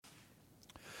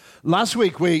Last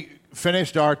week we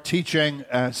finished our teaching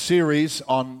series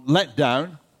on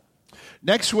letdown.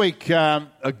 Next week,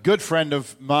 a good friend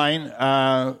of mine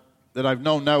that I've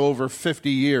known now over 50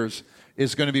 years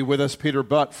is going to be with us, Peter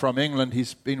Butt from England.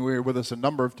 He's been here with us a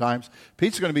number of times.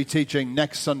 Pete's going to be teaching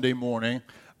next Sunday morning.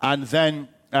 And then,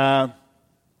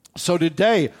 so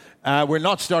today, we're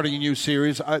not starting a new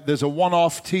series. There's a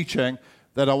one-off teaching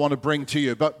that I want to bring to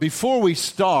you. But before we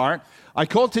start, I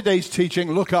call today's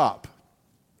teaching, Look Up.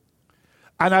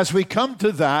 And as we come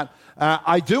to that,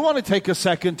 I do want to take a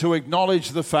second to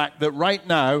acknowledge the fact that right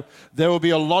now there will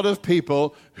be a lot of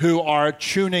people who are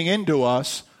tuning into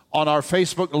us on our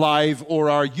Facebook Live or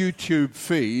our YouTube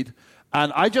feed.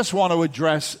 And I just want to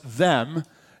address them,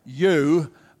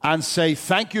 you, and say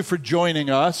thank you for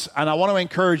joining us. And I want to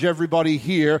encourage everybody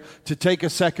here to take a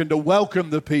second to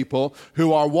welcome the people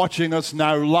who are watching us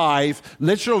now live,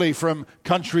 literally from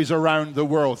countries around the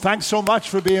world. Thanks so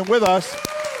much for being with us.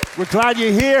 We're glad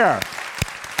you're here.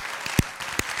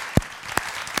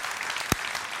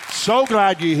 So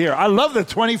glad you're here. I love the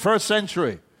 21st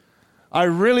century. I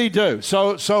really do.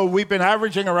 So we've been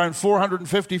averaging around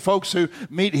 450 folks who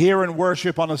meet here and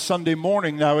worship on a Sunday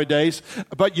morning nowadays.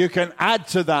 But you can add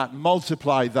to that,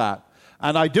 multiply that.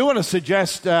 And I do want to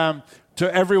suggest to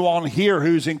everyone here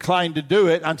who's inclined to do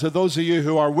it, and to those of you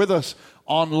who are with us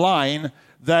online,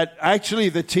 that actually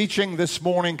the teaching this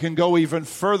morning can go even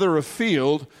further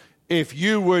afield if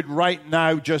you would right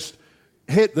now just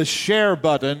hit the share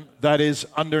button that is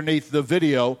underneath the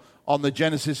video on the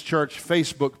Genesis Church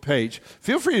Facebook page.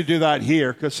 Feel free to do that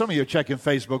here, because some of you are checking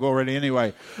Facebook already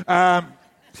anyway.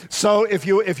 So if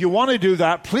you want to do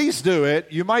that, please do it.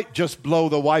 You might just blow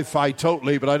the Wi-Fi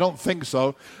totally, but I don't think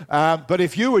so. But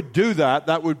if you would do that,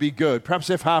 that would be good.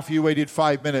 Perhaps if half of you waited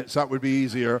 5 minutes, that would be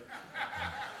easier.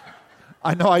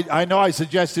 I know I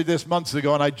suggested this months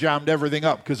ago, and I jammed everything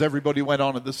up because everybody went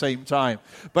on at the same time.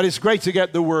 But it's great to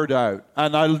get the word out.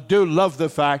 And I do love the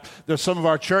fact there's some of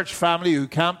our church family who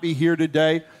can't be here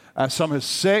today. Some are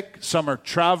sick, some are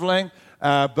traveling.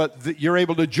 But you're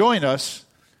able to join us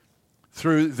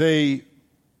through the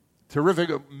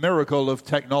terrific miracle of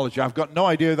technology. I've got no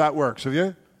idea how that works. Have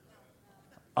you?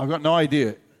 I've got no idea.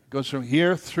 It goes from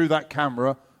here through that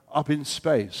camera up in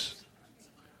space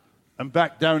and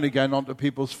back down again onto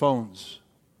people's phones.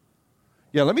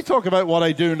 Yeah, let me talk about what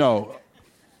I do know.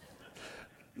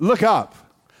 Look up.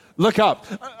 Look up.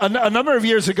 A number of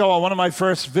years ago, on one of my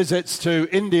first visits to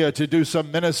India to do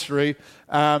some ministry,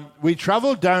 we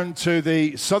traveled down to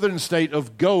the southern state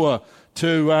of Goa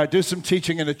to do some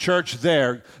teaching in a church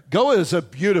there. Goa is a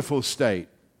beautiful state,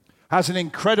 has an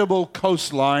incredible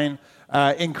coastline,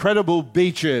 incredible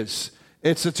beaches.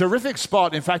 It's a terrific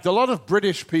spot. In fact, a lot of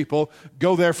British people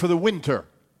go there for the winter.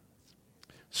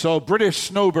 So British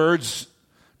snowbirds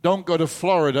don't go to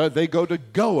Florida, they go to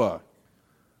Goa.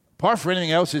 Apart from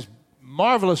anything else, it's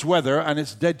marvelous weather and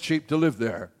it's dead cheap to live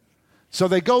there. So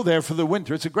they go there for the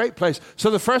winter. It's a great place.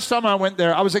 So the first time I went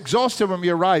there, I was exhausted when we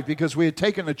arrived because we had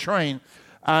taken a train,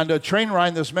 and a train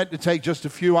ride that was meant to take just a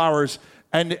few hours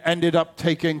and ended up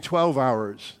taking 12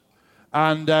 hours.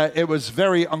 And it was a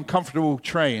very uncomfortable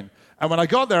train. And when I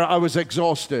got there, I was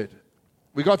exhausted.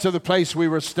 We got to the place we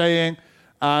were staying,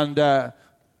 and the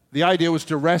idea was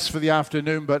to rest for the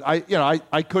afternoon, but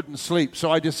I couldn't sleep. So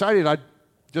I decided I'd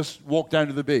just walk down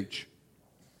to the beach.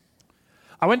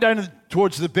 I went down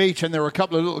towards the beach, and there were a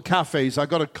couple of little cafes. I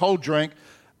got a cold drink,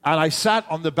 and I sat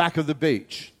on the back of the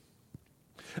beach.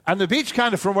 And the beach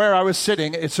kind of from where I was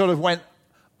sitting, it sort of went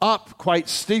up quite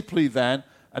steeply then,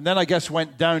 and then I guess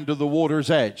went down to the water's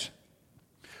edge.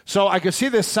 So I could see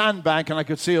this sandbank, and I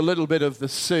could see a little bit of the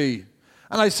sea.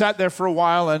 And I sat there for a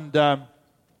while and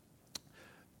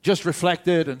just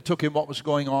reflected and took in what was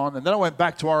going on. And then I went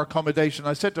back to our accommodation.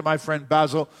 I said to my friend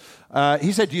Basil,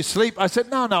 he said, "Do you sleep?" I said,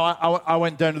 No, I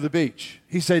went down to the beach.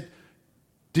 He said,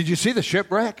 "Did you see the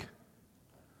shipwreck?"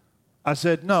 I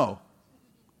said, "No."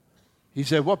 He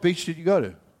said, "What beach did you go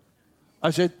to?" I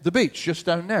said, "The beach, just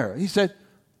down there." He said,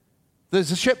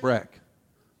 "There's a shipwreck."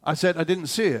 I said, "I didn't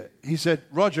see it." He said,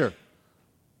 "Roger,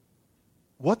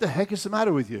 what the heck is the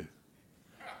matter with you?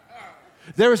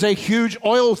 There is a huge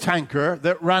oil tanker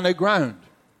that ran aground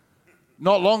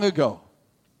not long ago."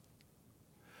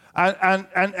 And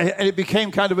it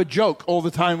became kind of a joke all the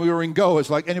time we were in Goa. It's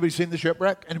like, anybody seen the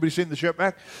shipwreck? Anybody seen the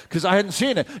shipwreck? Because I hadn't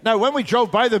seen it. Now, when we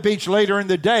drove by the beach later in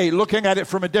the day, looking at it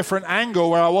from a different angle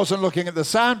where I wasn't looking at the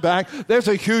sandbank, there's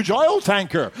a huge oil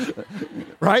tanker,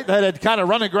 right, that had kind of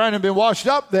run aground and been washed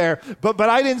up there. But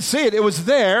I didn't see it. It was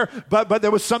there, but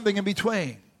there was something in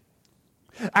between.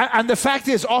 And the fact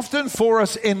is, often for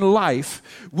us in life,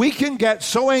 we can get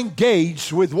so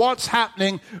engaged with what's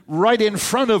happening right in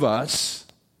front of us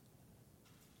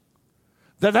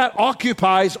That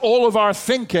occupies all of our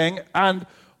thinking and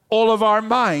all of our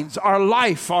minds, our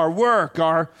life, our work,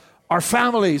 our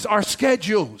families, our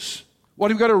schedules, what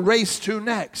we've got to race to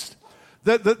next,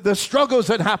 the struggles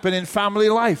that happen in family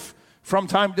life from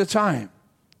time to time,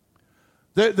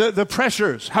 the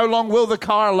pressures. How long will the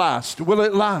car last? Will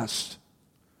it last?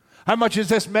 How much is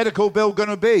this medical bill going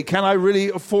to be? Can I really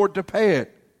afford to pay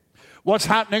it? What's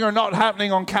happening or not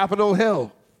happening on Capitol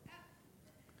Hill?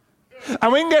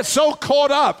 And we can get so caught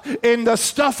up in the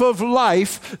stuff of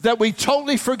life that we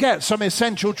totally forget some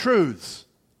essential truths.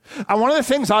 And one of the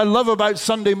things I love about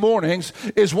Sunday mornings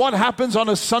is what happens on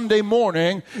a Sunday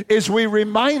morning is we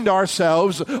remind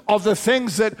ourselves of the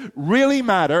things that really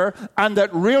matter and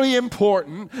that really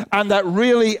important and that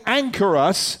really anchor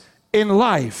us in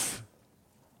life.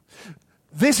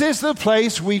 This is the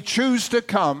place we choose to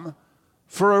come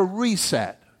for a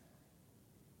reset.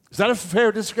 Is that a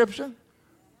fair description?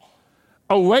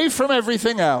 Away from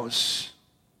everything else,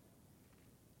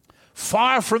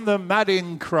 far from the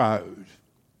madding crowd.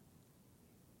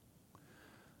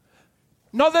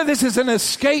 Not that this is an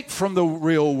escape from the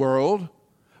real world,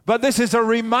 but this is a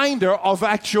reminder of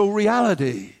actual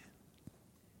reality.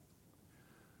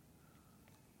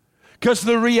 Because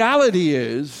the reality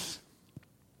is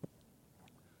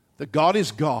that God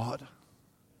is God,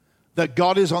 that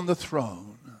God is on the throne.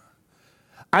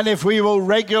 And if we will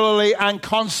regularly and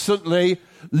constantly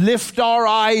lift our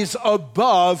eyes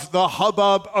above the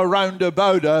hubbub around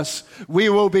about us, we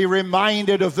will be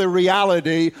reminded of the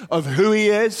reality of who He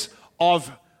is, of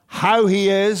how He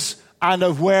is, and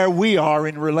of where we are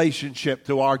in relationship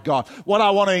to our God. What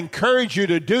I want to encourage you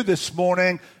to do this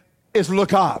morning is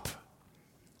look up.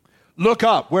 Look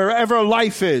up wherever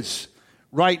life is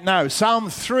right now. Psalm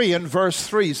 3 and verse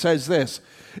 3 says this.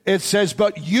 It says,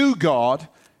 "But you, God,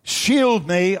 shield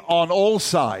me on all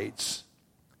sides.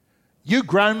 You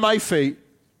ground my feet.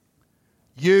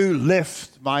 You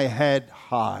lift my head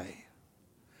high."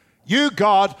 You,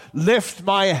 God, lift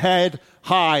my head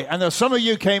high. And there's some of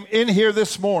you came in here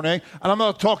this morning, and I'm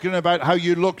not talking about how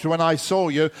you looked when I saw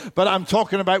you, but I'm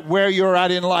talking about where you're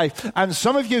at in life. And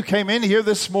some of you came in here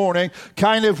this morning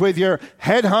kind of with your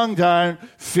head hung down,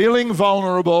 feeling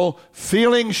vulnerable,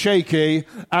 feeling shaky.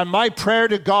 And my prayer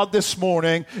to God this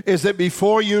morning is that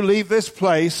before you leave this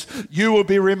place, you will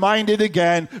be reminded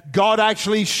again, God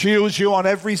actually shields you on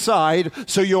every side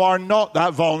so you are not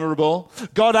that vulnerable.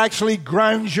 God actually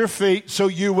grounds your feet so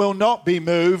you will not be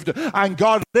moved. And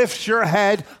God lifts your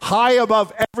head high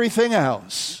above everything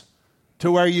else to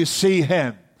where you see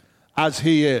Him as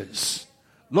He is.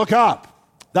 Look up.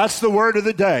 That's the word of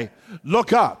the day.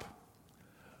 Look up.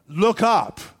 Look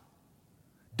up.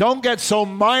 Don't get so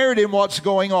mired in what's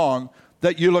going on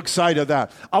that you look side of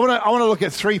that. I want to look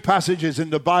at 3 passages in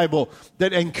the Bible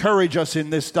that encourage us in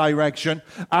this direction,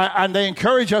 and they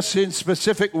encourage us in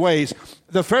specific ways.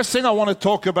 The first thing I want to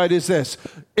talk about is this.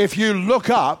 If you look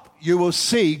up, you will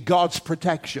see God's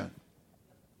protection.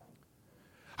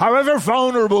 However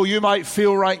vulnerable you might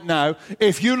feel right now,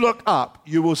 if you look up,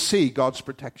 you will see God's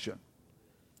protection.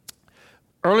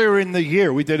 Earlier in the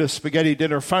year, we did a spaghetti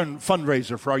dinner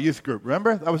fundraiser for our youth group.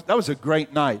 Remember? That was a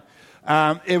great night.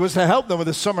 It was to help them with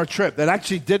a summer trip that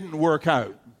actually didn't work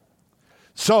out.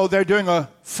 So they're doing a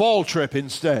fall trip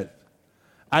instead.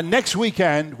 And next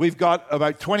weekend, we've got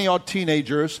about 20-odd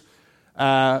teenagers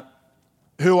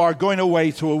who are going away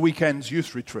to a weekend's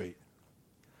youth retreat.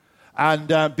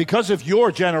 And because of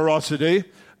your generosity,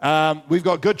 we've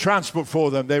got good transport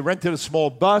for them. They rented a small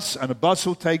bus, and a bus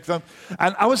will take them.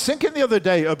 And I was thinking the other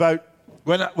day about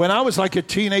when I was like a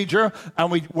teenager and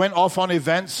we went off on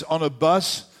events on a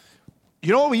bus.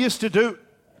 You know what we used to do?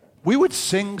 We would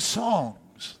sing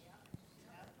songs.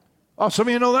 Oh, some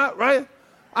of you know that, right?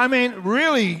 I mean,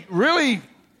 really, really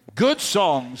good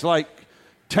songs like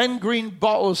 10 green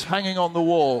bottles hanging on the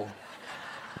wall.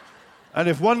 And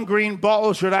if one green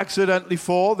bottle should accidentally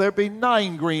fall, there'd be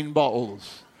 9 green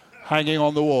bottles hanging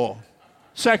on the wall.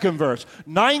 Second verse.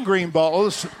 9 green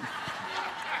bottles.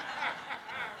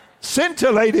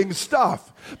 Scintillating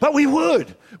stuff. But we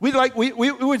would.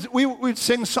 We'd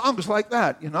sing songs like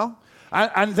that, you know.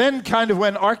 And then kind of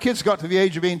when our kids got to the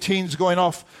age of being teens going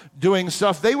off doing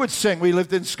stuff, they would sing. We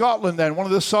lived in Scotland then. One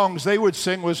of the songs they would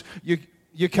sing was,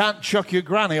 you can't chuck your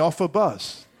granny off a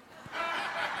bus.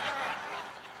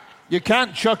 You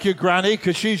can't chuck your granny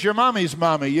because she's your mommy's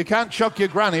mommy. You can't chuck your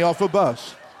granny off a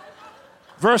bus.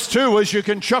 Verse 2 was, you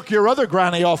can chuck your other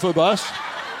granny off a bus.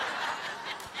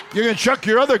 You can chuck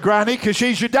your other granny because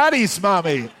she's your daddy's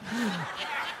mommy.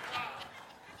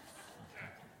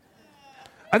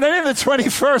 And then in the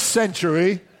 21st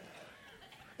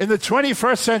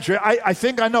century, I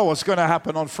think I know what's going to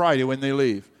happen on Friday when they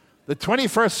leave. The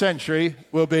 21st century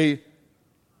will be...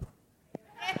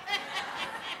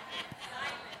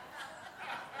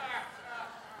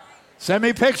 Send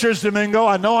me pictures, Domingo.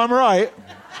 I know I'm right.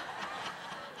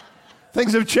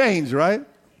 Things have changed, right?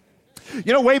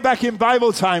 You know, way back in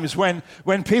Bible times when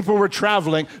people were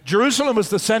traveling, Jerusalem was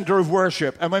the center of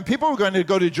worship. And when people were going to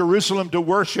go to Jerusalem to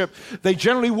worship, they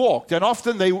generally walked. And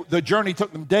often the journey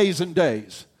took them days and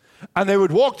days. And they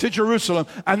would walk to Jerusalem,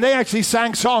 and they actually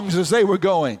sang songs as they were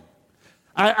going.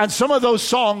 And some of those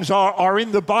songs are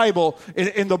in the Bible,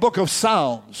 in the book of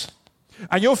Psalms.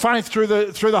 And you'll find through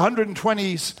the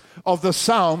 120s of the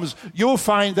Psalms, you'll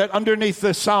find that underneath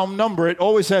the Psalm number, it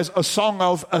always says a song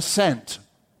of ascent.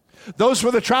 Those were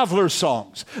the travelers'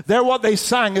 songs. They're what they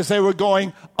sang as they were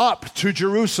going up to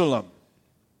Jerusalem.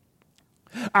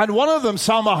 And one of them,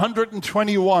 Psalm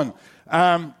 121,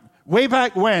 way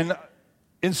back when,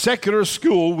 in secular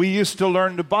school, we used to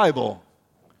learn the Bible.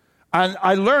 And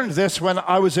I learned this when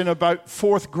I was in about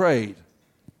 4th grade.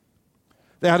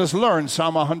 They had us learn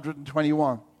Psalm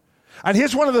 121. And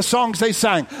here's one of the songs they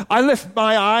sang. I lift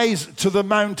my eyes to the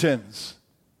mountains.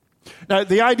 Now,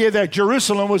 the idea that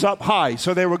Jerusalem was up high,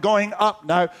 so they were going up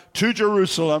now to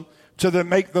Jerusalem to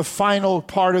make the final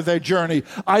part of their journey.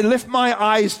 I lift my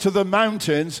eyes to the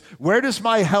mountains. Where does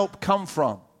my help come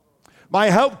from? My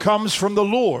help comes from the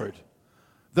Lord,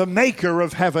 the maker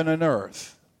of heaven and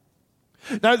earth.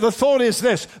 Now, the thought is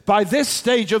this. By this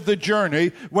stage of the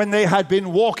journey, when they had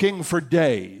been walking for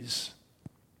days,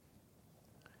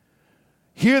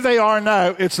 here they are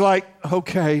now. It's like,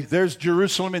 okay, there's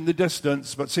Jerusalem in the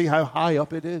distance, but see how high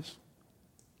up it is?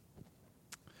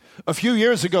 A few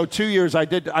years ago, 2 years,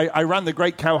 I ran the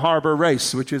Great Cow Harbor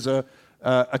Race, which is a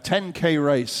 10K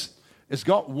race. It's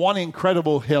got one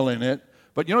incredible hill in it,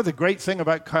 but you know the great thing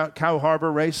about Cow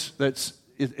Harbor Race?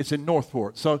 It's in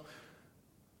Northport. So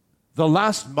the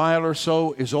last mile or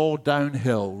so is all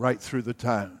downhill right through the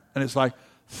town. And it's like,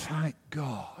 thank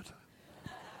God.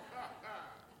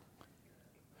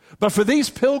 But for these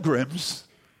pilgrims,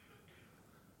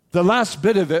 the last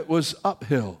bit of it was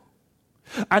uphill.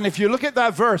 And if you look at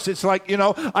that verse, it's like, you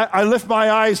know, I lift my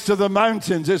eyes to the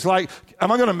mountains. It's like,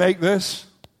 am I going to make this?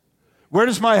 Where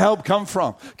does my help come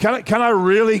from? Can I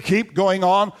really keep going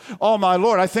on? Oh, my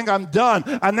Lord, I think I'm done.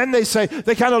 And then they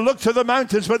kind of look to the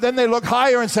mountains, but then they look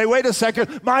higher and say, wait a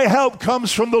second, my help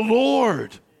comes from the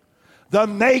Lord, the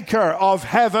maker of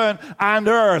heaven and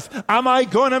earth. Am I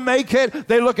going to make it?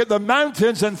 They look at the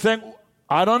mountains and think,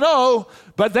 I don't know.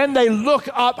 But then they look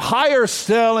up higher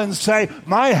still and say,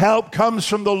 my help comes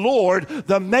from the Lord,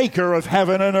 the maker of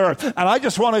heaven and earth. And I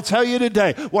just want to tell you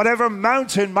today, whatever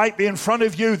mountain might be in front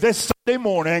of you this Sunday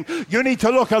morning, you need to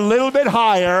look a little bit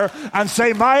higher and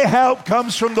say, my help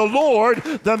comes from the Lord,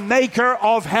 the maker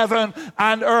of heaven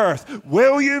and earth.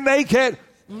 Will you make it?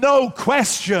 No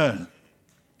question.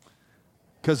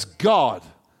 Because God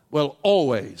will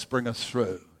always bring us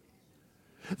through.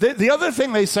 The other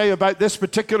thing they say about this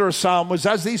particular psalm was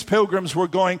as these pilgrims were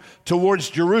going towards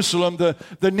Jerusalem,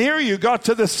 the nearer you got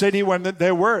to the city, when it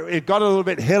got a little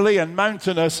bit hilly and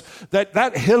mountainous,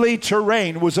 that hilly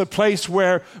terrain was a place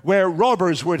where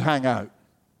robbers would hang out.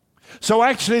 So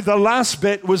actually the last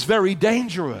bit was very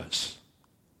dangerous.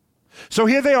 So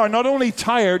here they are, not only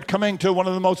tired, coming to one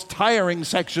of the most tiring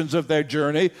sections of their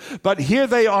journey, but here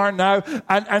they are now,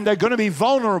 and they're going to be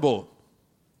vulnerable.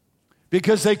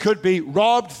 Because they could be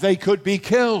robbed, they could be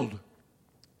killed.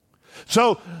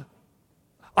 So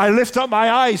I lift up my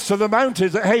eyes to the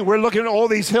mountains. Hey, we're looking at all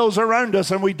these hills around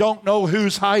us and we don't know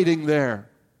who's hiding there.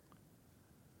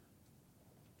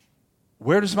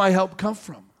 Where does my help come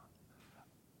from?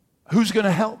 Who's going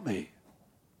to help me?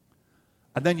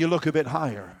 And then you look a bit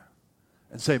higher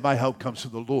and say, my help comes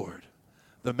from the Lord,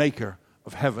 the maker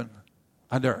of heaven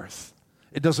and earth.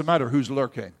 It doesn't matter who's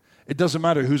lurking. It doesn't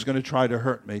matter who's going to try to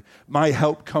hurt me. My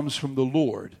help comes from the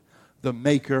Lord, the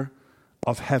maker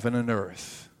of heaven and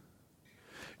earth.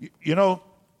 You know,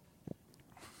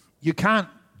 you can't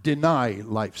deny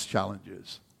life's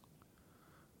challenges.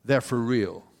 They're for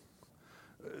real.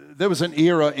 There was an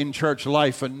era in church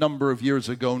life a number of years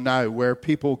ago now where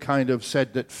people kind of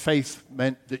said that faith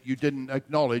meant that you didn't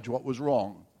acknowledge what was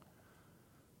wrong.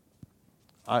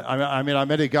 I mean, I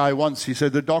met a guy once. He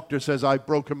said, the doctor says I've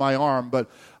broken my arm, but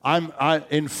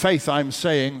in faith I'm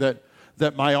saying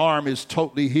that my arm is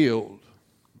totally healed.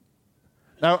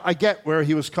 Now, I get where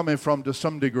he was coming from to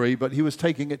some degree, but he was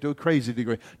taking it to a crazy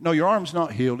degree. No, your arm's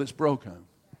not healed, it's broken.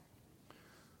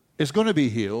 It's going to be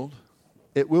healed.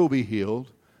 It will be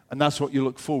healed, and that's what you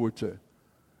look forward to.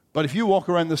 But if you walk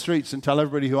around the streets and tell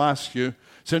everybody who asks you,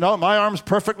 say, no, my arm's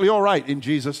perfectly all right in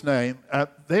Jesus' name,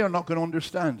 they are not going to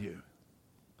understand you.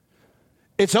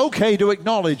 It's okay to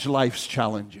acknowledge life's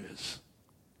challenges.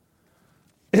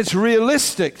 It's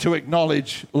realistic to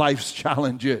acknowledge life's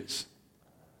challenges.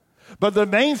 But the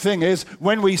main thing is,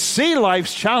 when we see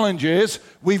life's challenges,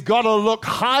 we've got to look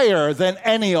higher than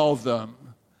any of them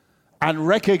and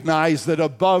recognize that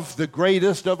above the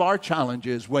greatest of our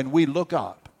challenges, when we look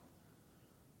up,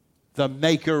 the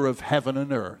maker of heaven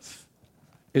and earth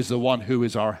is the one who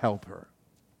is our helper.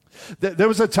 There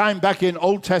was a time back in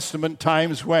Old Testament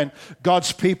times when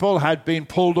God's people had been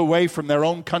pulled away from their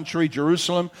own country,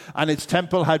 Jerusalem, and its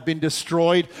temple had been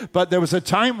destroyed. But there was a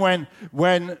time when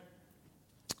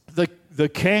the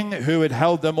king who had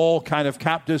held them all kind of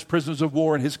captives, prisoners of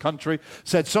war in his country,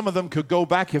 said some of them could go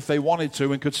back if they wanted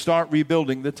to and could start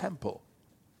rebuilding the temple.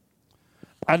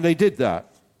 And they did that.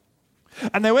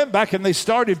 And they went back and they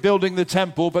started building the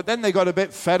temple, but then they got a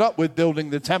bit fed up with building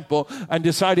the temple and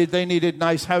decided they needed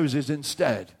nice houses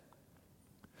instead.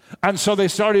 And so they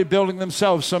started building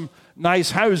themselves some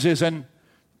nice houses, and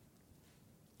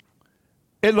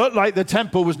it looked like the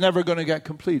temple was never going to get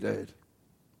completed.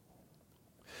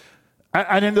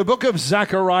 And in the book of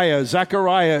Zechariah,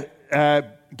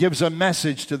 gives a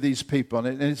message to these people,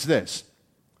 and it's this.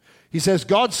 He says,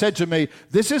 God said to me,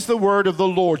 this is the word of the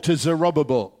Lord to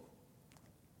Zerubbabel.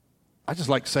 I just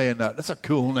like saying that. That's a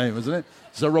cool name, isn't it?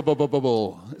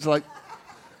 Zerubbabel. It's like,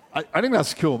 I think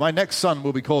that's cool. My next son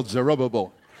will be called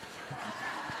Zerubbabel.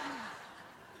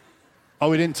 Oh,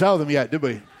 we didn't tell them yet, did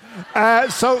we?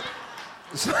 So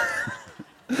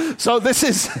this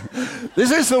is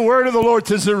the word of the Lord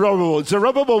to Zerubbabel.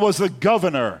 Zerubbabel was the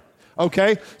governor.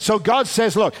 Okay, so God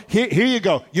says, look, here you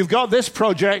go. You've got this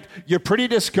project. You're pretty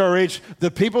discouraged. The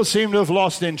people seem to have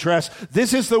lost interest.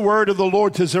 This is the word of the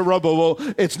Lord to Zerubbabel.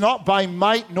 It's not by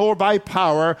might nor by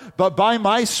power, but by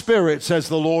my spirit, says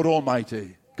the Lord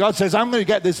Almighty. God says, I'm going to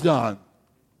get this done.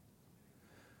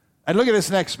 And look at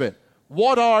this next bit.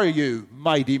 What are you,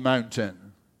 mighty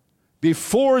mountain?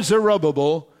 Before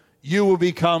Zerubbabel, you will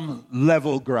become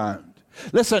level ground.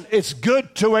 Listen, it's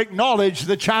good to acknowledge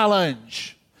the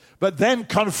challenge, but then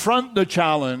confront the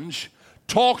challenge,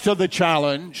 talk to the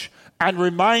challenge, and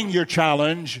remind your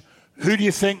challenge, who do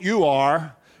you think you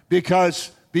are? Because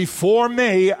before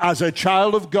me, as a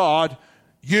child of God,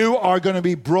 you are going to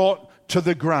be brought to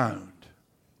the ground.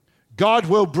 God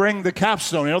will bring the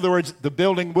capstone. In other words, the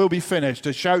building will be finished.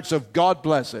 The shouts of God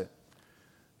bless it.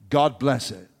 God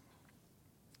bless it.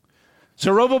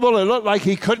 Zerubbabel, it looked like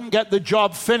he couldn't get the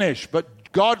job finished, but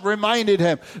God reminded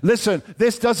him, listen,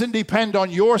 this doesn't depend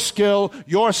on your skill,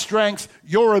 your strength,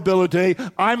 your ability.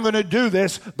 I'm going to do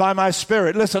this by my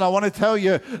Spirit. Listen, I want to tell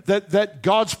you that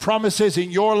God's promises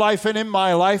in your life and in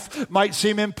my life might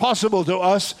seem impossible to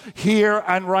us here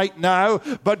and right now,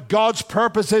 but God's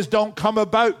purposes don't come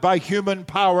about by human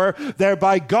power. They're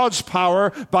by God's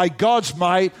power, by God's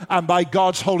might, and by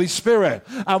God's Holy Spirit.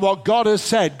 And what God has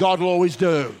said, God will always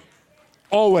do.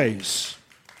 Always.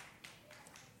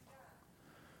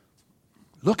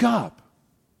 Look up.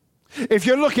 If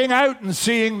you're looking out and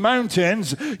seeing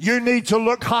mountains, you need to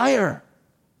look higher.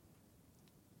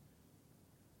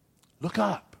 Look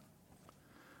up.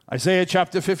 Isaiah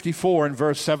chapter 54 and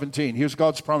verse 17. Here's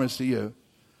God's promise to you.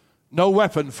 No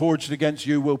weapon forged against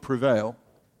you will prevail,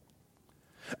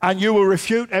 and you will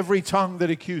refute every tongue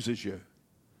that accuses you.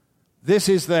 This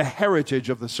is the heritage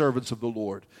of the servants of the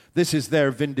Lord. This is their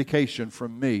vindication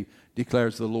from me,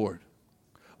 declares the Lord.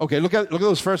 Okay, look at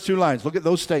those first two lines. Look at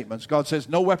those statements. God says,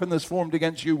 no weapon that's formed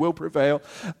against you will prevail,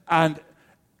 and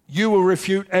you will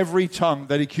refute every tongue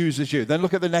that accuses you. Then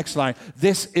look at the next line.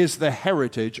 This is the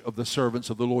heritage of the servants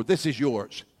of the Lord. This is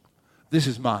yours. This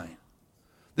is mine.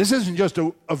 This isn't just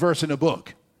a verse in a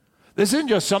book. This isn't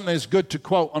just something that's good to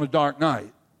quote on a dark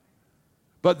night.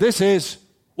 But this is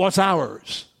what's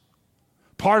ours.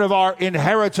 Part of our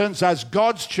inheritance as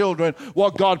God's children,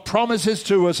 what God promises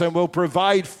to us and will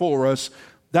provide for us.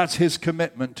 That's his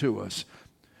commitment to us.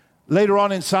 Later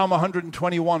on in Psalm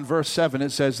 121, verse 7, it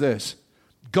says this,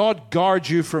 God guards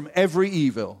you from every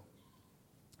evil.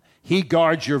 He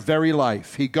guards your very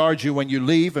life. He guards you when you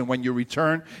leave and when you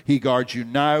return. He guards you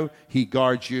now. He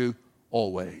guards you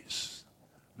always.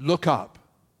 Look up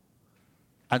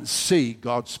and see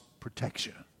God's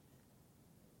protection.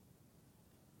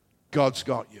 God's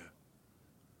got you.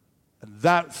 And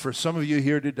that, for some of you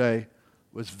here today,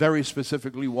 was very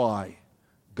specifically why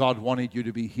God wanted you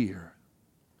to be here.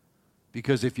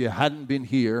 Because if you hadn't been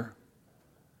here,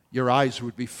 your eyes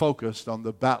would be focused on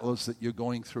the battles that you're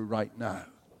going through right now.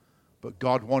 But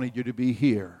God wanted you to be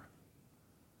here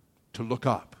to look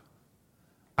up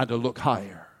and to look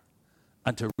higher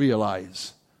and to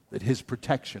realize that his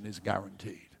protection is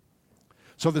guaranteed.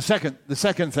 So the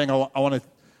second thing I want to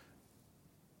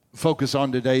focus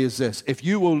on today is this. If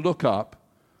you will look up,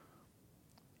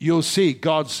 you'll see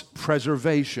God's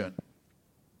preservation.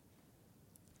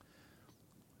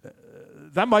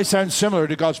 That might sound similar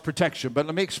to God's protection, but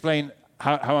let me explain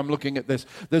how I'm looking at this.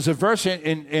 There's a verse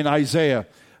in Isaiah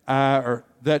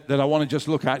that I want to just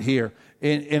look at here.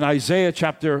 In Isaiah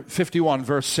chapter 51,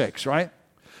 verse 6, right?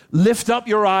 Lift up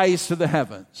your eyes to the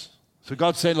heavens. So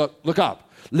God's saying, look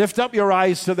up. Lift up your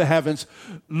eyes to the heavens.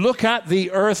 Look at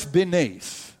the earth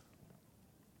beneath.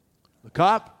 Look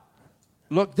up.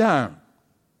 Look down.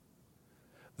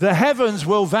 The heavens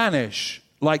will vanish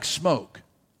like smoke.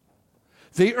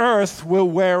 The earth will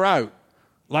wear out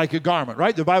like a garment,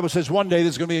 right? The Bible says one day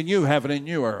there's going to be a new heaven and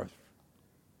new earth.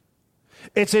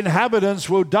 Its inhabitants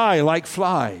will die like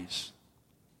flies.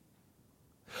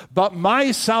 But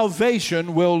my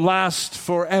salvation will last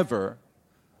forever.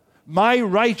 My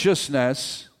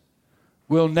righteousness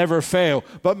will never fail.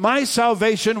 But my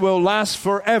salvation will last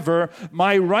forever.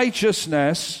 My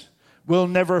righteousness will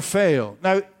never fail.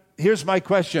 Now, here's my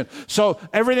question. So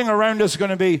everything around us is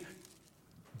going to be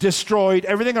destroyed.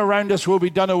 Everything around us will be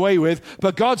done away with.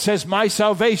 But God says, my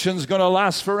salvation is going to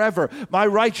last forever. My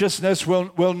righteousness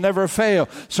will never fail.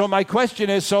 So my question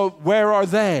is, so where are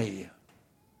they?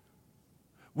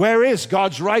 Where is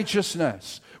God's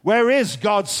righteousness? Where is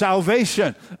God's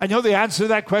salvation? I know the answer to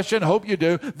that question. I hope you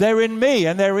do. They're in me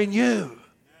and they're in you.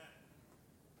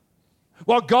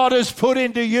 What God has put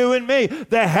into you and me.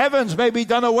 The heavens may be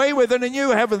done away with in a new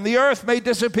heaven. The earth may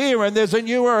disappear and there's a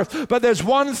new earth. But there's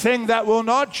one thing that will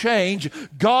not change.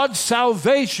 God's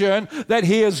salvation that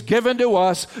He has given to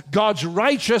us. God's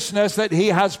righteousness that He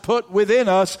has put within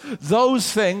us.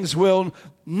 Those things will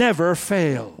never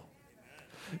fail.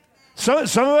 Some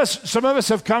of us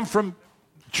have come from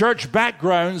church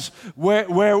backgrounds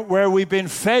where we've been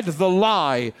fed the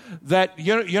lie that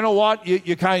you know what,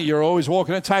 you're always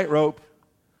walking a tightrope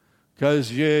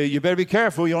because you better be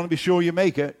careful. You want to be sure you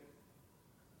make it.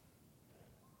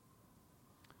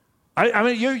 I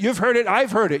mean, you've heard it.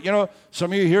 I've heard it.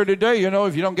 Some of you here today,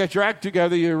 if you don't get your act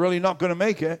together, you're really not going to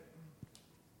make it.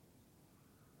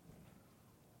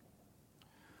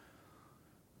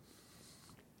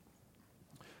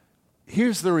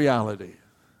 Here's the reality.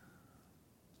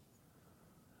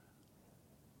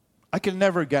 I can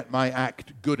never get my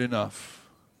act good enough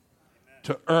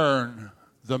to earn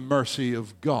the mercy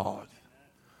of God.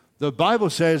 The Bible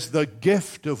says the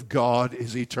gift of God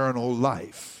is eternal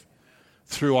life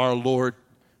through our Lord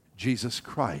Jesus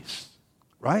Christ.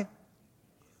 Right?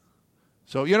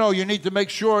 So, you need to make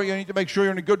sure you're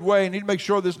in a good way. You need to make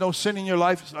sure there's no sin in your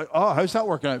life. It's like, oh, how's that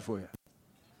working out for you?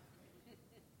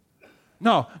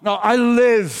 No, I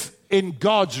live in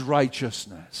God's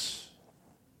righteousness.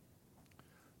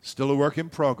 Still a work in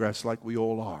progress like we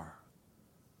all are.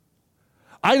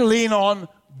 I lean on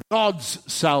God's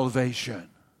salvation.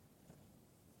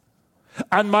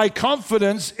 And my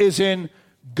confidence is in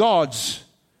God's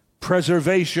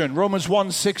preservation. Romans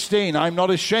 1:16, I'm not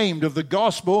ashamed of the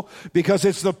gospel because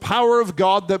it's the power of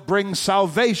God that brings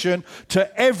salvation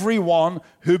to everyone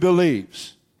who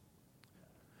believes.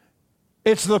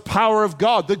 It's the power of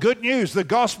God. The good news, the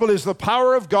gospel is the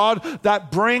power of God that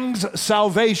brings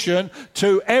salvation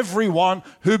to everyone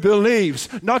who believes.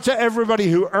 Not to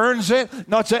everybody who earns it,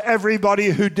 not to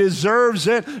everybody who deserves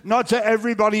it, not to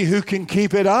everybody who can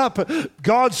keep it up.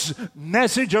 God's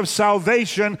message of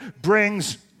salvation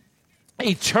brings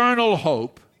eternal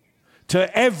hope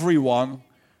to everyone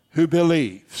who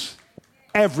believes.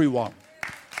 Everyone.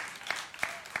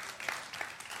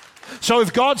 So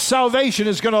if God's salvation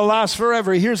is going to last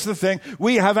forever, here's the thing.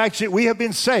 We have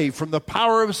been saved from the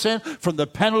power of sin, from the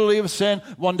penalty of sin.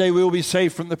 One day we will be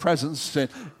saved from the presence of sin.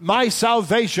 My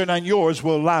salvation and yours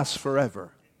will last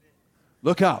forever.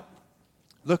 Look up.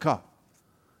 Look up.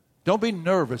 Don't be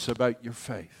nervous about your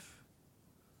faith.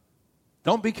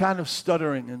 Don't be kind of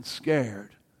stuttering and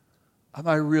scared. Am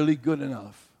I really good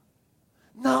enough?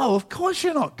 No, of course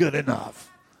you're not good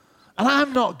enough. And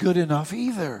I'm not good enough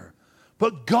either.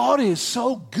 But God is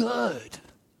so good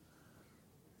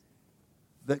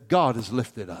that God has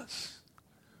lifted us.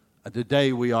 And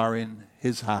today we are in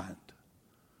His hand,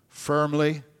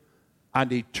 firmly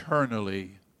and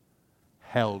eternally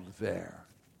held there.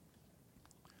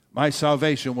 My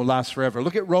salvation will last forever.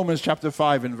 Look at Romans chapter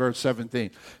 5 and verse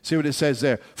 17. See what it says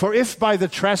there. For if by the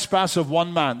trespass of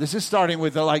one man, this is starting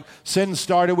with sin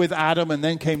started with Adam and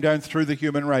then came down through the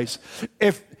human race.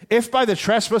 If by the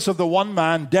trespass of the one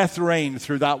man, death reigned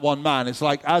through that one man. It's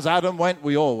like as Adam went,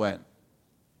 we all went.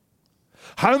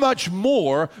 How much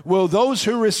more will those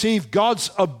who receive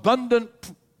God's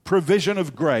abundant provision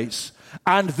of grace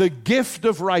and the gift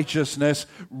of righteousness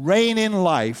reign in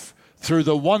life through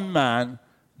the one man,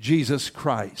 Jesus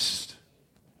Christ.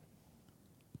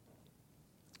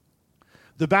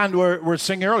 The band were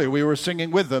singing earlier, we were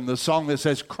singing with them the song that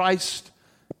says, Christ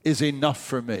is enough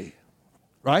for me.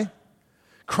 Right?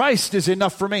 Christ is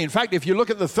enough for me. In fact, if you look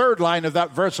at the third line of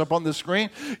that verse up on the screen,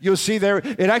 you'll see there,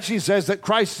 it actually says that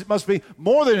Christ must be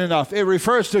more than enough. It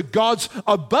refers to God's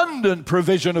abundant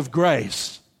provision of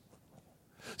grace.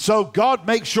 So God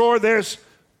makes sure there's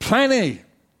plenty.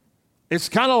 It's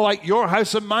kind of like your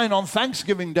house and mine on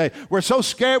Thanksgiving Day. We're so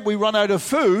scared we run out of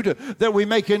food that we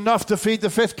make enough to feed the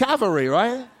 5th Cavalry,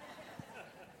 right?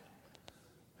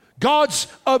 God's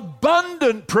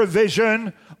abundant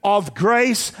provision of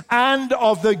grace and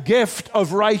of the gift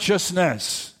of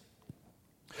righteousness.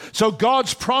 So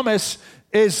God's promise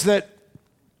is that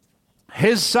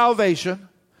His salvation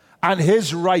and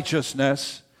His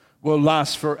righteousness will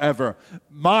last forever.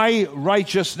 My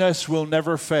righteousness will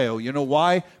never fail. You know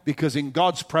why? Because in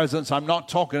God's presence, I'm not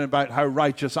talking about how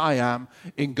righteous I am.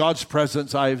 In God's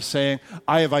presence, I am saying,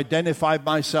 I have identified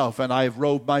myself and I have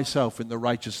robed myself in the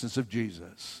righteousness of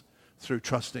Jesus through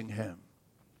trusting Him.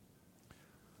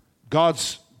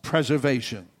 God's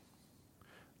preservation.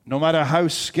 No matter how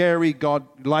scary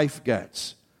life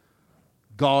gets,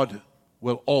 God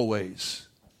will always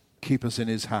keep us in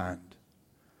His hand.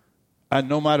 And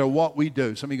no matter what we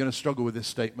do, some of you are going to struggle with this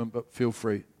statement, but feel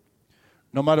free.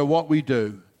 No matter what we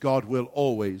do, God will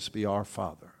always be our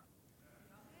Father.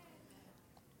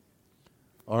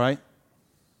 All right?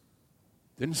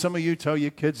 Didn't some of you tell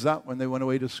your kids that when they went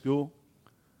away to school?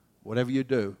 Whatever you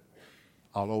do,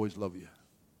 I'll always love you.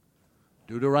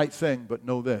 Do the right thing, but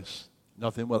know this.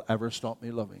 Nothing will ever stop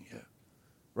me loving you.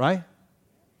 Right?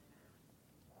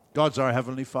 God's our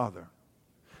Heavenly Father.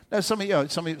 Now,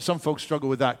 some folks struggle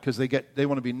with that because they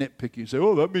want to be nitpicky. Say,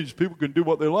 oh, that means people can do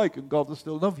what they like and God will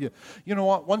still love you. You know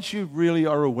what? Once you really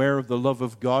are aware of the love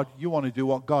of God, you want to do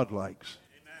what God likes.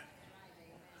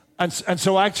 And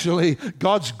so actually,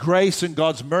 God's grace and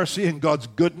God's mercy and God's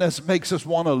goodness makes us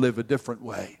want to live a different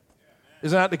way.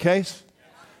 Isn't that the case?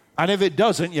 And if it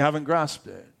doesn't, you haven't grasped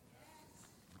it.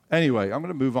 Anyway, I'm going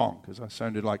to move on because I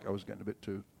sounded like I was getting a bit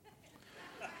too...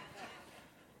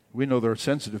 We know there are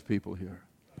sensitive people here.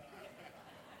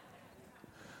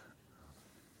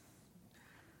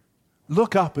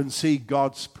 Look up and see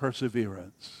God's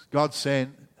perseverance. God's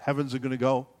saying, heavens are going to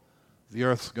go, the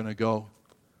earth's going to go.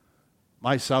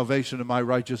 My salvation and my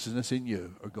righteousness in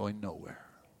you are going nowhere.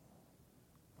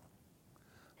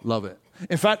 Love it.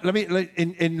 In fact,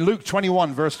 in Luke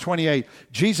 21, verse 28,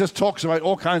 Jesus talks about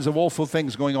all kinds of awful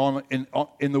things going on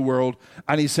in the world.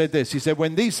 And he said this. He said,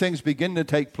 when these things begin to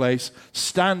take place,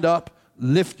 stand up,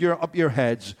 lift up your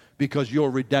heads, because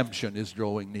your redemption is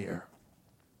drawing near.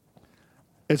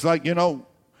 It's like,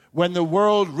 when the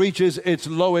world reaches its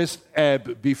lowest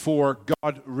ebb before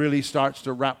God really starts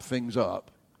to wrap things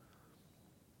up,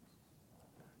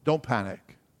 don't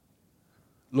panic.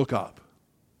 Look up.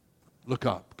 Look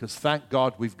up, because thank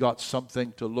God we've got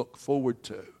something to look forward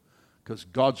to, because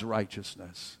God's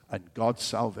righteousness and God's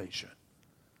salvation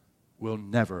will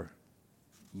never,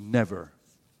 never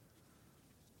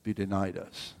be denied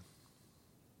us.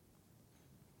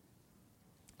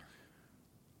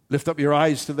 Lift up your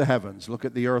eyes to the heavens. Look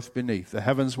at the earth beneath. The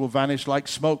heavens will vanish like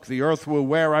smoke. The earth will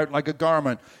wear out like a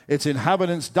garment. Its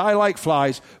inhabitants die like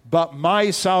flies. But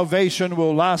my salvation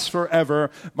will last forever.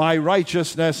 My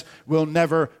righteousness will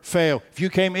never fail. If you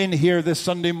came in here this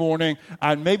Sunday morning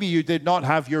and maybe you did not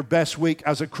have your best week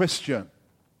as a Christian,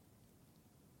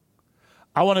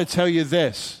 I want to tell you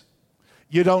this.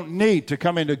 You don't need to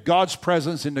come into God's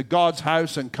presence, into God's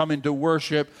house, and come into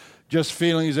worship just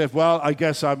feeling as if, well, I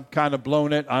guess I'm kind of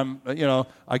blown it.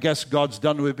 I guess God's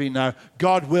done with me now.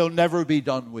 God will never be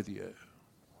done with you.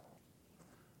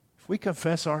 If we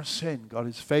confess our sin, God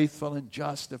is faithful and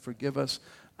just to forgive us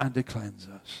and to cleanse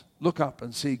us. Look up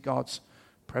and see God's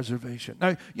preservation.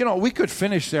 Now, we could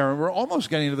finish there, and we're almost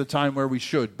getting to the time where we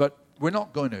should, but we're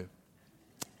not going to.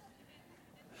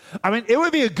 I mean, it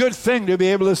would be a good thing to be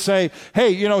able to say,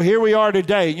 hey, here we are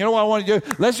today. You know what I want to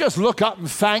do? Let's just look up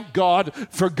and thank God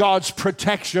for God's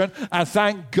protection and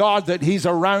thank God that He's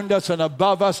around us and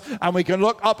above us, and we can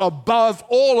look up above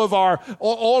all of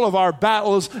our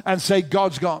battles and say,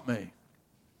 God's got me.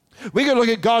 We can look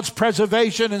at God's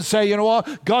preservation and say, you know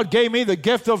what? God gave me the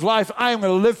gift of life. I am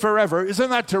going to live forever. Isn't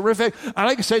that terrific? And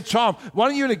I can say, Tom, why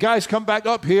don't you and the guys come back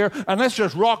up here and let's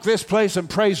just rock this place and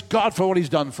praise God for what He's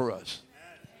done for us.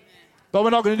 But we're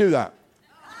not going to do that.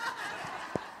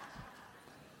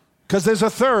 Because there's a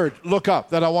third look up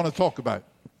that I want to talk about.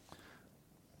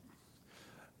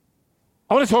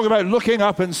 I want to talk about looking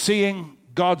up and seeing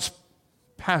God's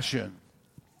passion.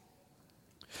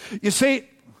 You see,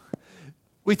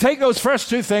 We take those first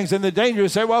two things, and the danger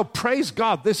is say, well, praise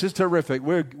God, this is terrific.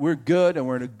 We're good, and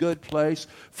we're in a good place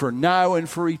for now and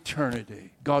for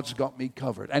eternity. God's got me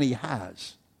covered, and he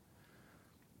has.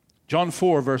 John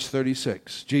 4, verse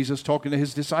 36, Jesus talking to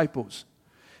his disciples.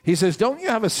 He says, don't you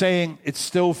have a saying, it's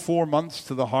still 4 months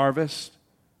to the harvest?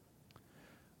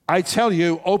 I tell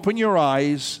you, open your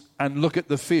eyes and look at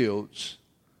the fields.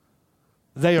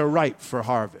 They are ripe for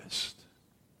harvest.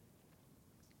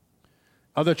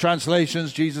 Other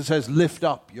translations, Jesus says, lift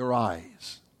up your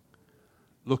eyes.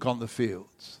 Look on the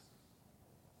fields.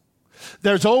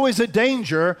 There's always a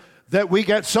danger that we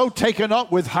get so taken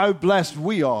up with how blessed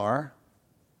we are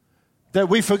that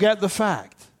we forget the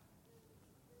fact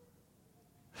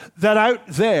that out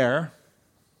there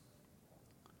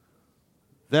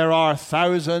are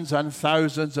thousands and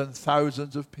thousands and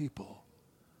thousands of people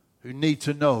who need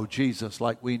to know Jesus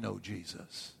like we know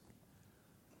Jesus.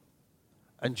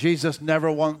 And Jesus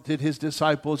never wanted his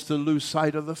disciples to lose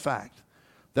sight of the fact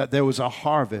that there was a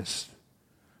harvest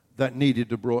that needed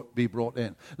to be brought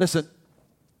in. Listen,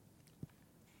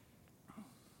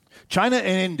 China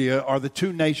and India are the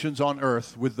two nations on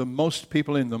earth with the most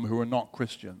people in them who are not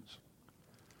Christians.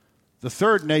 The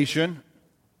third nation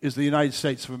is the United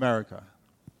States of America.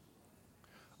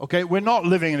 Okay, we're not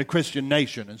living in a Christian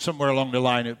nation, and somewhere along the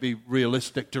line it would be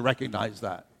realistic to recognize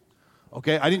that.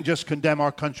 Okay, I didn't just condemn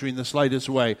our country in the slightest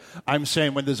way. I'm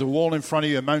saying when there's a wall in front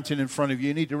of you, a mountain in front of you,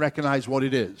 you need to recognize what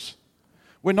it is.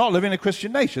 We're not living in a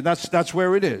Christian nation. That's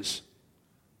where it is.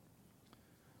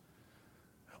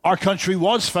 Our country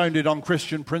was founded on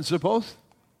Christian principles.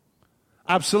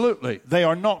 Absolutely. They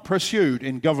are not pursued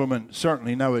in government,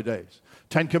 certainly nowadays.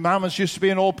 10 Commandments used to be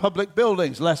in all public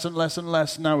buildings, less and less and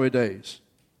less nowadays.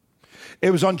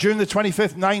 It was on June the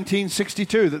 25th,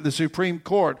 1962, that the Supreme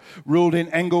Court ruled in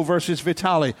Engel versus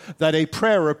Vitale that a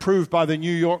prayer approved by the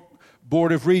New York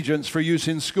Board of Regents for use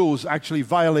in schools actually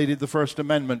violated the First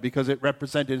Amendment because it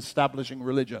represented establishing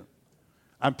religion.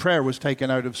 And prayer was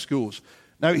taken out of schools.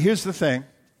 Now, here's the thing.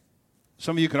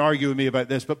 Some of you can argue with me about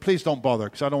this, but please don't bother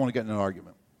because I don't want to get in an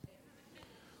argument.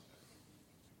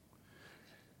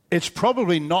 It's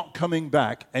probably not coming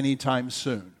back anytime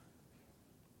soon.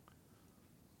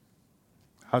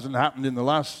 Hasn't happened in the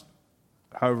last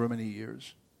however many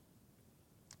years.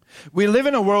 We live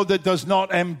in a world that does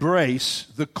not embrace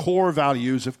the core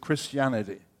values of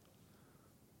Christianity.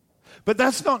 But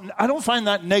I don't find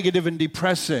that negative and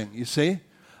depressing, you see.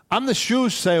 I'm the shoe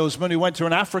salesman who went to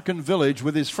an African village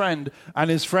with his friend, and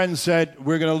his friend said,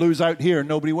 we're going to lose out here,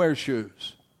 nobody wears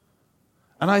shoes.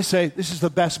 And I say, this is the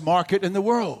best market in the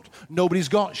world. Nobody's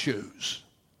got shoes.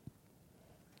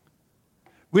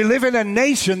 We live in a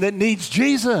nation that needs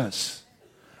Jesus.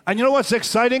 And you know what's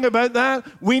exciting about that?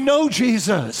 We know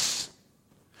Jesus.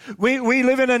 We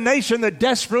live in a nation that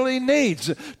desperately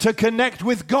needs to connect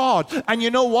with God. And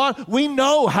you know what? We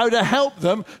know how to help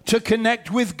them to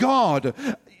connect with God.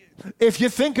 If you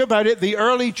think about it, the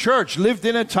early church lived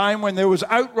in a time when there was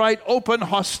outright open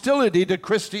hostility to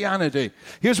Christianity.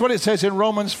 Here's what it says in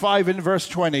Romans 5 in verse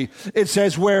 20. It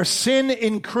says, where sin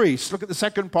increased, look at the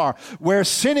second part, where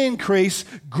sin increased,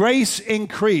 grace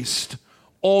increased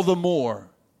all the more.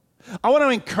 I want to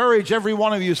encourage every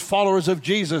one of you as followers of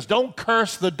Jesus, don't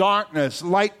curse the darkness,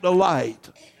 light the light.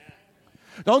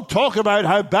 Don't talk about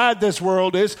how bad this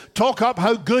world is, talk up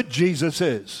how good Jesus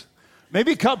is.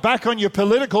 Maybe cut back on your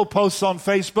political posts on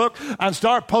Facebook and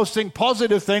start posting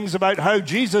positive things about how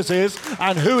Jesus is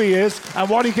and who he is and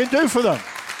what he can do for them.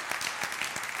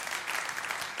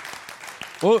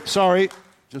 Oh, sorry.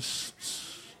 Just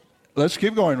let's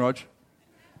keep going, Roger.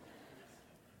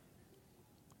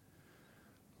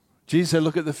 Jesus said,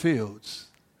 look at the fields.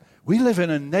 We live in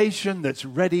a nation that's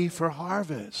ready for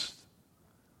harvest.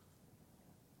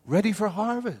 Ready for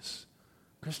harvest.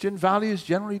 Christian values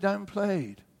generally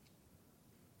downplayed.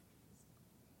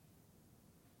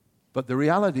 But the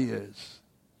reality is,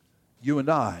 you and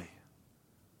I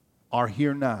are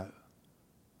here now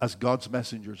as God's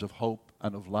messengers of hope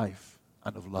and of life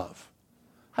and of love.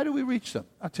 How do we reach them?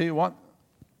 I'll tell you what.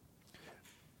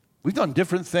 We've done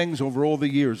different things over all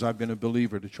the years I've been a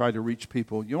believer to try to reach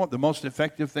people. You know what the most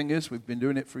effective thing is? We've been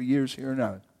doing it for years here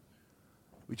now.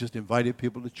 We just invited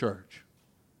people to church.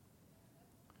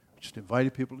 We just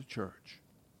invited people to church.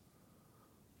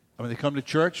 And when they come to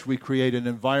church, we create an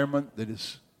environment that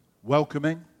is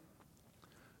welcoming,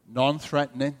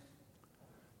 non-threatening,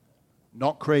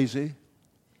 not crazy,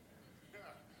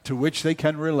 to which they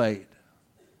can relate.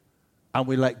 And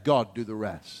we let God do the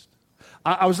rest.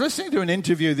 I was listening to an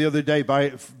interview the other day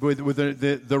with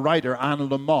the writer Anne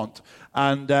Lamott.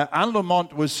 And Anne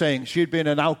Lamott was saying she'd been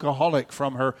an alcoholic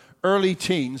from her early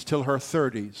teens till her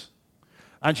 30s.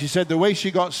 And she said the way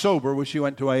she got sober was she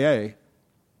went to AA.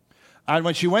 And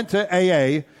when she went to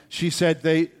AA, she said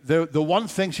the one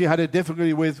thing she had a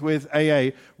difficulty with AA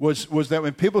was that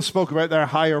when people spoke about their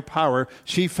higher power,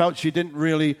 she felt she didn't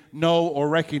really know or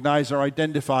recognize or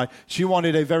identify. She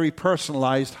wanted a very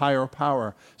personalized higher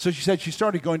power. So she said she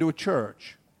started going to a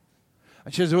church.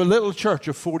 And she said, a little church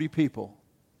of 40 people.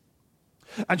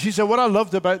 And she said, what I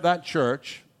loved about that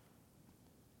church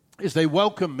is they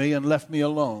welcomed me and left me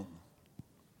alone.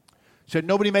 She said,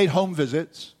 nobody made home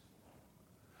visits.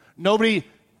 Nobody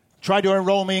tried to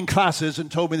enroll me in classes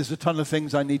and told me there's a ton of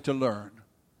things I need to learn.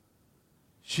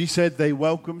 She said they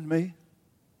welcomed me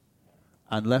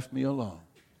and left me alone.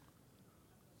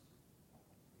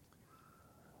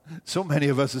 So many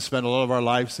of us have spent a lot of our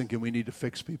lives thinking we need to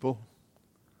fix people.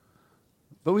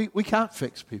 But we can't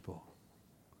fix people.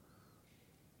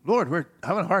 Lord, we're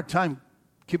having a hard time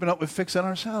keeping up with fixing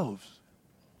ourselves.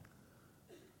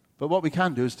 But what we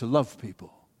can do is to love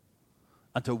people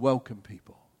and to welcome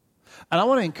people. And I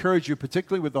want to encourage you,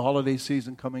 particularly with the holiday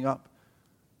season coming up,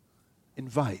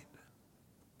 invite,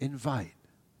 invite,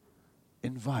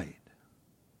 invite.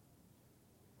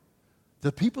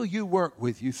 The people you work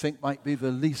with you think might be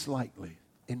the least likely,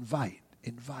 invite,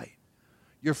 invite.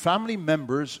 Your family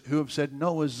members who have said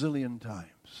no a zillion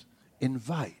times,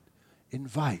 invite,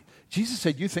 invite. Jesus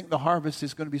said, you think the harvest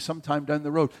is going to be sometime down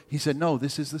the road. He said, no,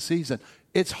 this is the season.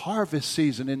 It's harvest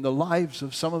season in the lives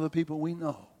of some of the people we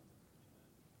know.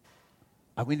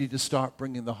 And we need to start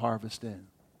bringing the harvest in.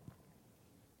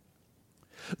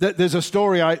 There's a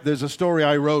story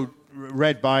I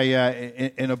read by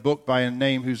in a book by a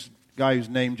guy whose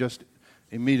name just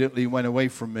immediately went away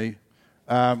from me.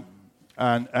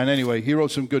 And anyway, he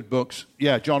wrote some good books.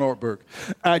 Yeah, John Ortberg.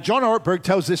 John Ortberg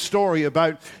tells this story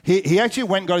about he actually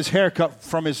went and got his hair cut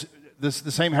from the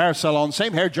same hair salon,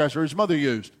 same hairdresser his mother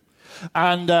used.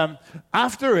 And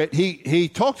after it, he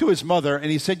talked to his mother and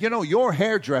he said, you know, your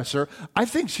hairdresser, I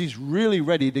think she's really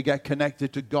ready to get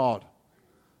connected to God.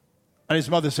 And his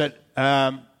mother said,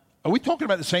 are we talking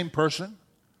about the same person?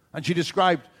 And she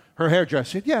described her hairdresser.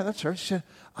 She said, yeah, that's her. She said,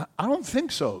 I don't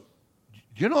think so.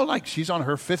 You know, like she's on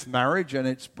her 5th marriage and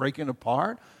it's breaking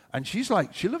apart. And she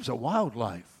lives a wild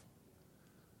life.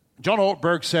 John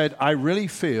Ortberg said, I really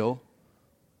feel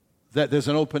that there's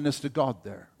an openness to God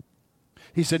there.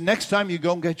 He said, next time you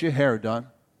go and get your hair done,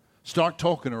 start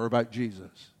talking to her about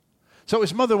Jesus. So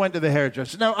his mother went to the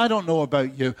hairdresser. Now, I don't know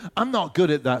about you. I'm not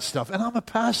good at that stuff, and I'm a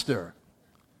pastor.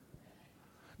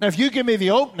 Now, if you give me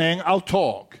the opening, I'll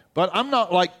talk. But I'm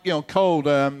not like, cold.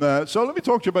 So let me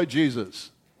talk to you about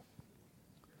Jesus.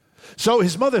 So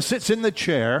his mother sits in the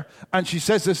chair, and she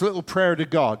says this little prayer to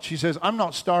God. She says, I'm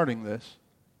not starting this.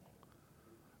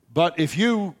 But if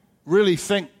you really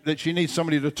think that she needs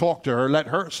somebody to talk to her, let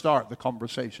her start the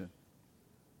conversation.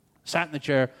 Sat in the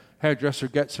chair, hairdresser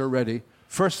gets her ready.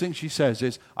 First thing she says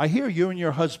is, I hear you and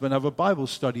your husband have a Bible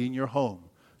study in your home.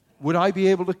 Would I be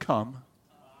able to come?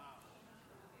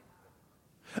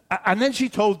 And then she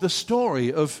told the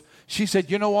story of, she said,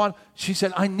 you know what? She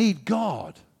said, I need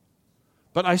God.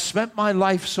 But I spent my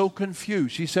life so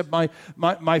confused. She said, my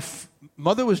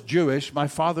mother was Jewish, my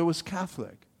father was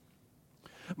Catholic.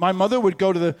 My mother would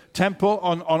go to the temple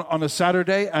on a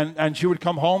Saturday, and she would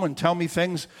come home and tell me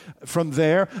things from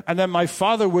there. And then my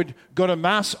father would go to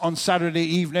Mass on Saturday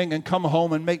evening and come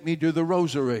home and make me do the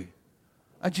rosary.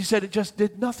 And she said, it just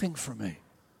did nothing for me.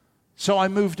 So I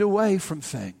moved away from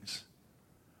things.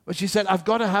 But she said, I've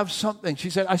got to have something. She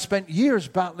said, I spent years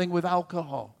battling with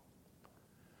alcohol.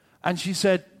 And she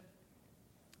said,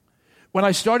 when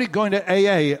I started going to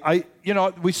AA,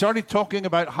 we started talking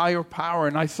about higher power,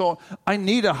 and I thought, I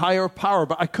need a higher power,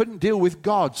 but I couldn't deal with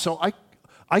God. So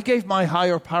I gave my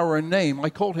higher power a name. I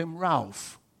called him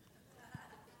Ralph.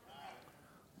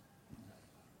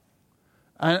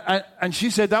 And she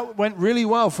said that went really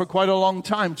well for quite a long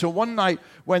time. So one night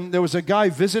when there was a guy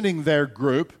visiting their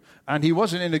group, and he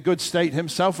wasn't in a good state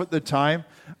himself at the time,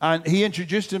 and he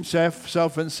introduced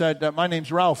himself and said, my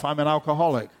name's Ralph, I'm an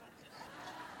alcoholic.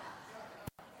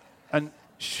 And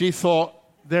she thought,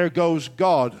 there goes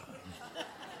God.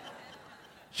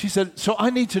 She said, so I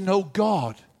need to know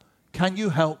God. Can you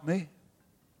help me?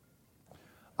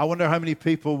 I wonder how many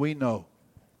people we know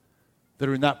that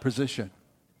are in that position.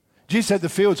 Jesus said the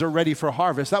fields are ready for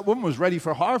harvest. That woman was ready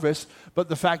for harvest, but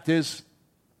the fact is,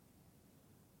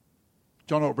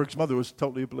 John Ortberg's mother was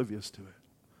totally oblivious to it.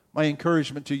 My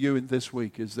encouragement to you in this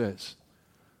week is this.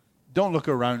 Don't look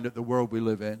around at the world we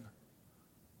live in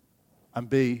and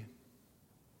be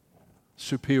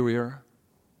superior,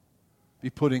 be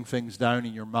putting things down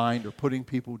in your mind or putting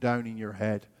people down in your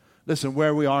head. Listen,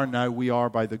 where we are now, we are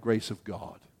by the grace of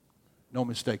God. No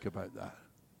mistake about that.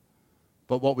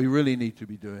 But what we really need to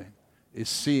be doing is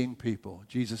seeing people.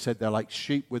 Jesus said they're like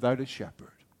sheep without a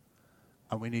shepherd.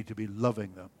 And we need to be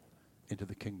loving them into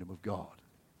the kingdom of God.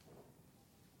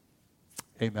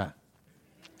 Amen.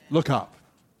 Look up.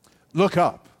 Look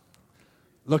up.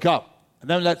 Look up. And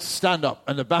then let's stand up.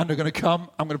 And the band are going to come.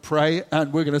 I'm going to pray.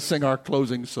 And we're going to sing our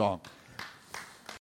closing song.